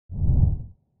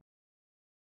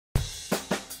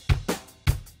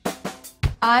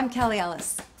I'm Kelli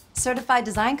Ellis, certified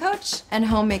design coach and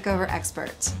home makeover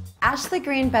expert. Ashley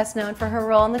Greene, best known for her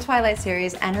role in the Twilight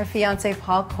series, and her fiance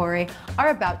Paul Corey are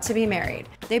about to be married.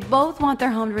 They both want their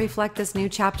home to reflect this new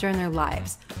chapter in their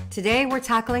lives. Today we're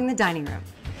tackling the dining room.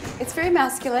 It's very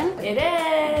masculine. It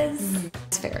is.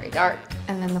 It's very dark,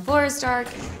 and then the floor is dark.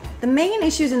 The main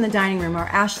issues in the dining room are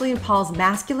Ashley and Paul's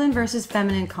masculine versus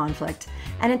feminine conflict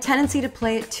and a tendency to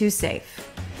play it too safe.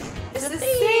 This is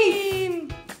safe.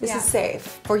 This is safe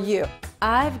for you.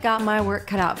 I've got my work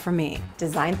cut out for me,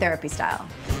 design therapy style.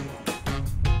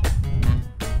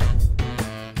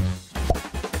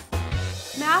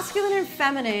 Masculine and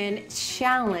feminine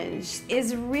challenge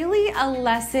is really a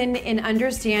lesson in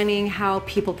understanding how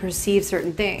people perceive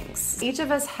certain things. Each of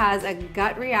us has a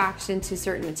gut reaction to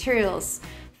certain materials,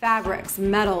 fabrics,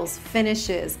 metals,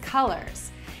 finishes, colors.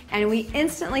 And we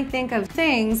instantly think of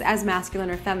things as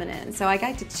masculine or feminine. So I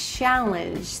like to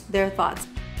challenge their thoughts.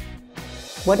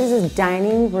 What does a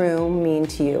dining room mean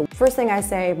to you? First thing I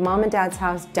say, mom and dad's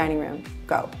house, dining room,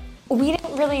 go. We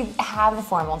didn't really have a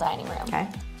formal dining room. Okay.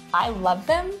 I love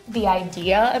them. The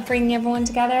idea of bringing everyone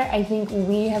together, I think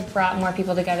we have brought more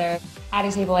people together at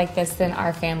a table like this than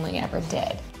our family ever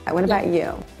did. What about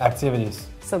you? Activities.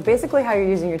 So basically how you're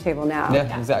using your table now.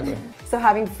 Yeah, exactly. So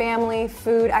having family,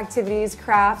 food, activities,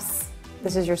 crafts,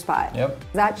 this is your spot. Yep.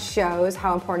 That shows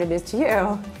how important it is to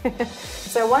you.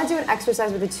 So I want to do an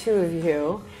exercise with the two of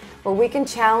you where we can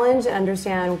challenge and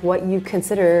understand what you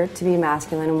consider to be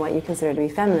masculine and what you consider to be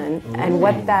feminine and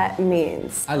what that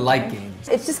means. I like games.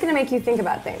 It's just going to make you think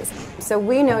about things. So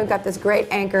we know we've got this great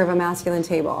anchor of a masculine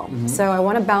table. So I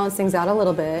want to balance things out a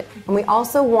little bit. And we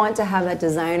also want to have that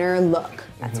designer look.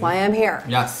 That's why I'm here.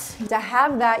 Yes. To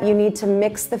have that, you need to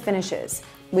mix the finishes.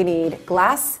 We need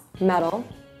glass, metal,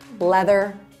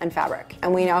 leather, and fabric.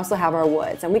 And we also have our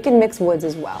woods, and we can mix woods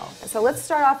as well. So let's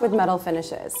start off with metal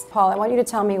finishes. Paul, I want you to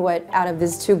tell me what out of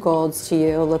these two golds to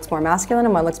you looks more masculine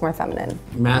and what looks more feminine.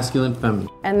 Masculine, feminine.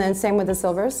 And then same with the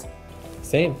silvers?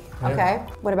 Same. Yeah. Okay,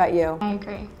 what about you? I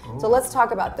agree. So let's talk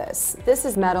about this. This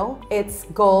is metal, it's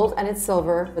gold and it's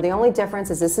silver. The only difference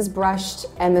is this is brushed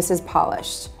and this is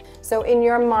polished. So in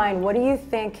your mind, what do you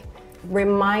think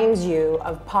reminds you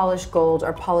of polished gold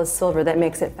or polished silver that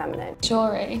makes it feminine?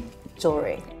 Jewelry.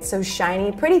 Jewelry. So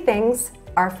shiny, pretty things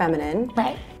are feminine.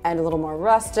 Right. And a little more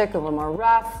rustic, a little more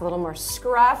rough, a little more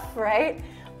scruff, right,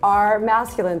 are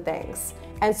masculine things.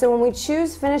 And so when we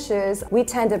choose finishes, we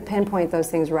tend to pinpoint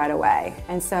those things right away.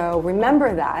 And so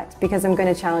remember that, because I'm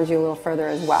going to challenge you a little further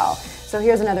as well. So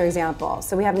here's another example.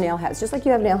 So we have nail heads, just like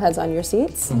you have nail heads on your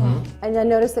seats. And then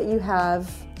notice that you have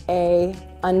a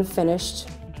unfinished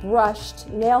brushed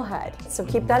nail head. So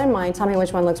keep that in mind. Tell me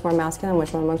which one looks more masculine,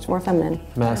 which one looks more feminine.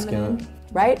 Masculine.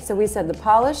 Right? So we said the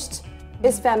polished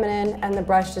is feminine and the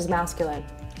brushed is masculine.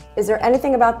 Is there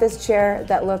anything about this chair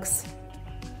that looks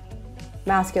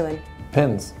masculine?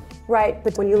 Pins. Right,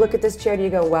 but when you look at this chair, do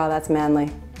you go, wow, that's manly?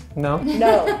 No.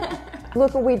 No.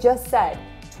 Look what we just said.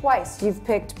 Twice you've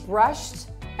picked brushed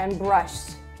and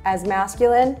brushed as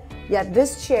masculine, yet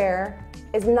this chair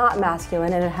is not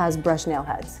masculine and it has brushed nail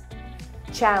heads.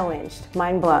 Challenged,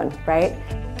 mind blown, right?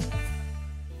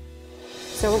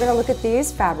 So we're gonna look at these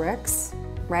fabrics,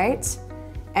 right?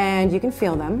 And you can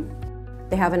feel them.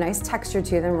 They have a nice texture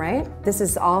to them, right? This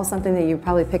is all something that you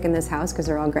probably pick in this house because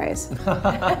they're all grays.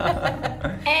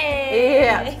 Hey.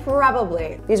 Yeah,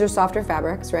 probably. These are softer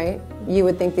fabrics, right? You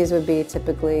would think these would be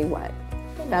typically what?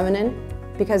 Feminine?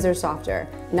 Because they're softer,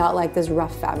 not like this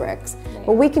rough fabrics.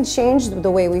 But we can change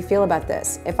the way we feel about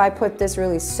this. If I put this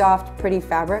really soft, pretty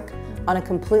fabric on a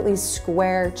completely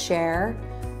square chair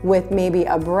with maybe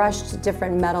a brushed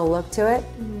different metal look to it,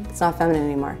 it's not feminine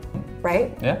anymore,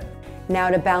 right? Yeah.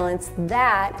 Now to balance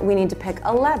that, we need to pick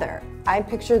a leather. I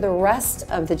picture the rest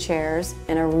of the chairs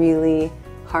in a really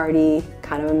hardy,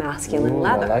 kind of a masculine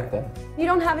leather. I like that. You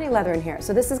don't have any leather in here,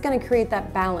 so this is going to create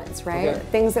that balance, right? Okay.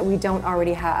 Things that we don't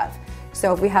already have.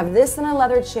 So if we have this in a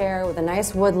leather chair with a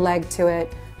nice wood leg to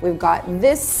it, we've got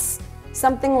this,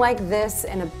 something like this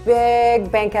in a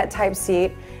big banquette type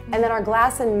seat, and then our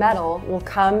glass and metal will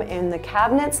come in the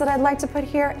cabinets that I'd like to put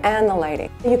here and the lighting.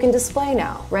 You can display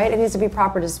now, right? It needs to be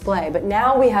proper display, but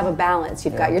now we have a balance.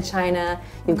 You've got your china,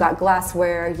 you've got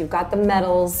glassware, you've got the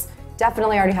metals.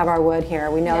 Definitely already have our wood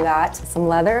here, we know that. Some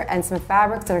leather and some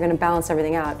fabrics that are gonna balance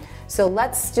everything out. So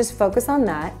let's just focus on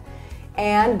that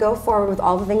and go forward with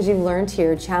all the things you've learned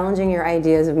here, challenging your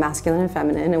ideas of masculine and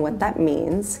feminine and what that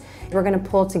means. We're gonna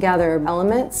pull together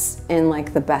elements in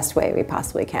like the best way we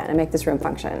possibly can and make this room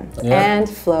function. And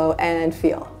flow and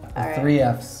feel. All right. 3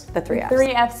 Fs. The 3 Fs. 3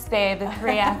 Fs, babe, the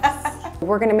 3 Fs.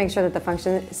 We're gonna make sure that the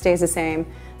function stays the same,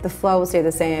 the flow will stay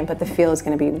the same, but the feel is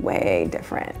gonna be way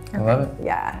different. I love it.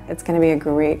 Yeah, it's gonna be a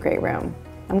great, great room.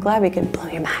 I'm glad we could blow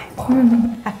your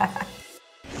mind.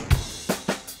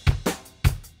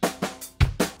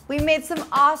 We made some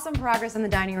awesome progress in the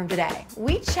dining room today.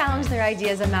 We challenged their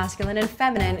ideas of masculine and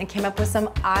feminine and came up with some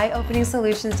eye-opening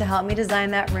solutions to help me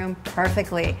design that room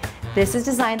perfectly. This is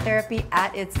design therapy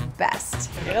at its best.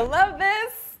 You're gonna love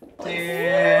this.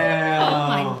 Damn. Oh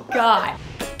my God.